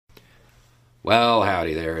Well,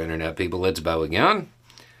 howdy there, Internet people. It's Bo again.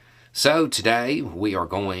 So today we are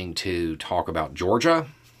going to talk about Georgia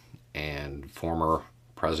and former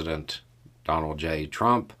President Donald J.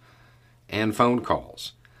 Trump and phone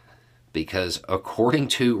calls. Because according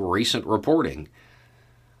to recent reporting,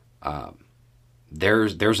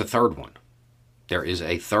 there's a third one. There is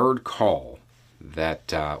a third call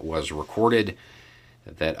that was recorded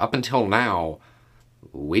that up until now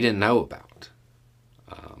we didn't know about.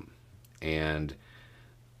 And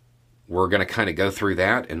we're going to kind of go through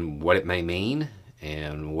that and what it may mean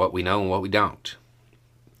and what we know and what we don't.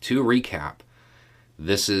 To recap,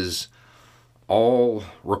 this is all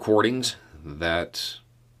recordings that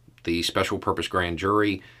the special purpose grand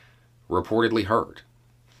jury reportedly heard.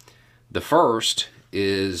 The first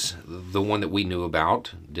is the one that we knew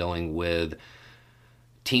about, dealing with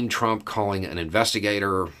Team Trump calling an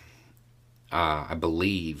investigator, I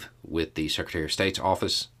believe, with the Secretary of State's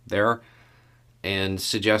office there, and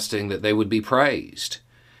suggesting that they would be praised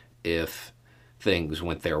if things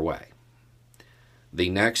went their way. The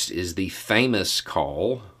next is the famous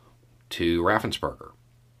call to Raffensperger,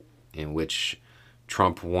 in which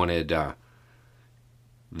Trump wanted the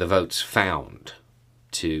votes found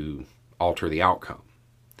to alter the outcome.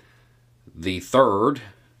 The third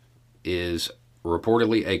is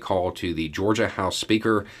reportedly a call to the Georgia House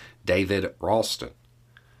Speaker, David Ralston.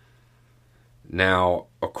 Now,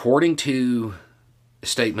 according to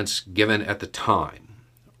statements given at the time,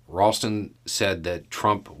 Ralston said that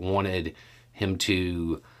Trump wanted him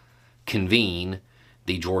to convene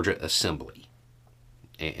the Georgia Assembly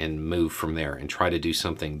and move from there and try to do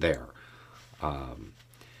something there.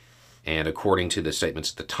 And according to the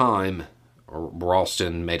statements at the time,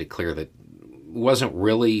 Ralston made it clear that wasn't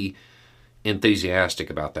really enthusiastic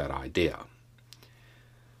about that idea.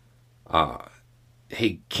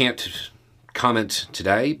 He can't comment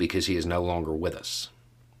today because he is no longer with us.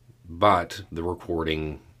 But the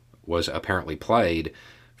recording was apparently played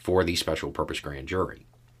for the special purpose grand jury.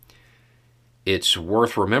 It's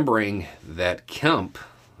worth remembering that Kemp,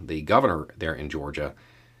 the governor there in Georgia,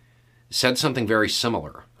 said something very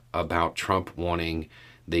similar about Trump wanting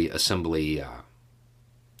the assembly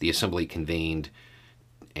convened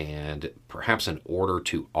and perhaps an order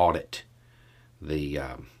to audit the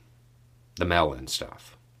mail-in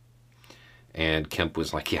stuff. And Kemp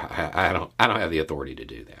was like, "Yeah, I don't have the authority to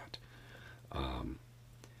do that."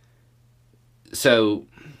 So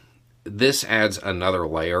this adds another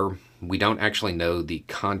layer. We don't actually know the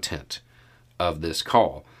content of this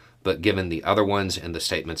call, but given the other ones and the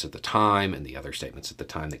statements at the time and the other statements at the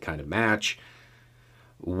time that kind of match,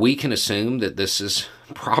 we can assume that this is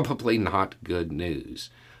probably not good news.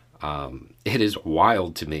 It is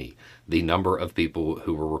wild to me, the number of people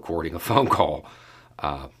who were recording a phone call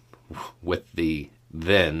with the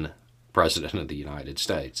then President of the United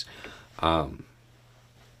States.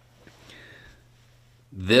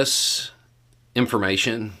 This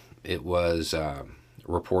information, it was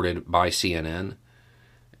reported by CNN,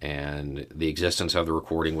 and the existence of the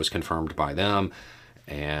recording was confirmed by them,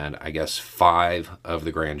 and I guess 5 of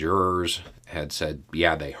the grand jurors had said,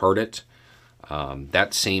 yeah, they heard it.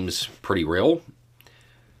 That seems pretty real.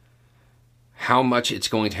 How much it's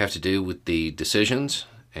going to have to do with the decisions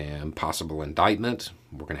and possible indictment,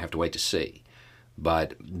 we're going to have to wait to see.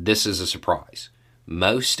 But this is a surprise.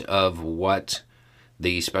 Most of what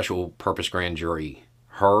the special purpose grand jury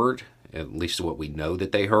heard, at least what we know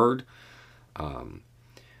that they heard,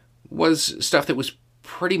 was stuff that was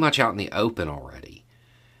pretty much out in the open already.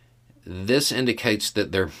 This indicates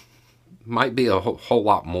that there might be a whole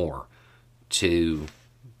lot more to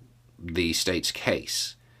the state's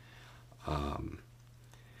case.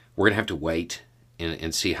 We're going to have to wait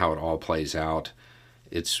and see how it all plays out.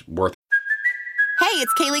 It's worth. Hey,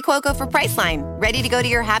 it's Kaylee Cuoco for Priceline. Ready to go to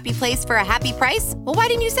your happy place for a happy price? Well, why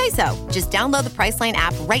didn't you say so? Just download the Priceline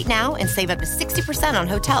app right now and save up to 60% on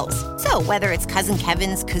hotels. So whether it's Cousin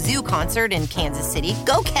Kevin's Kazoo Concert in Kansas City,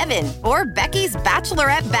 go Kevin, or Becky's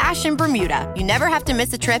Bachelorette Bash in Bermuda, you never have to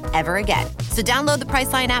miss a trip ever again. So download the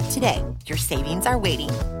Priceline app today. Your savings are waiting.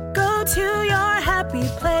 Go to your happy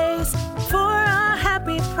place for a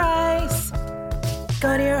happy price.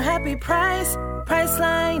 Go to your happy price,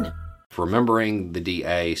 Priceline. Remembering the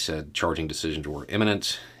DA said charging decisions were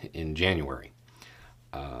imminent in January.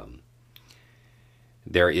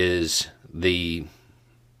 There is the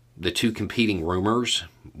 2 competing rumors.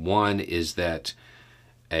 One is that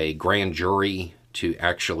a grand jury to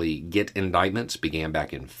actually get indictments began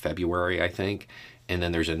back in February, I think. And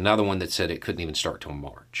then there's another one that said it couldn't even start till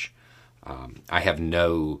March. I have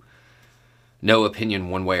no opinion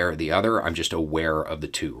one way or the other. I'm just aware of the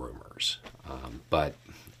 2 rumors. But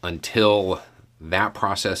until that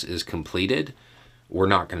process is completed, we're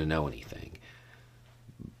not going to know anything.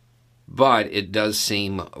 But it does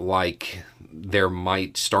seem like there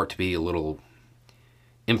might start to be a little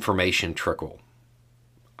information trickle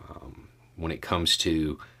when it comes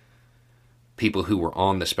to people who were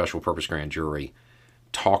on the special purpose grand jury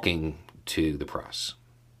talking to the press.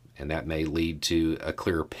 And that may lead to a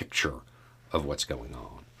clearer picture of what's going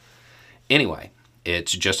on. Anyway,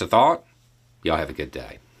 it's just a thought. Y'all have a good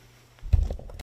day.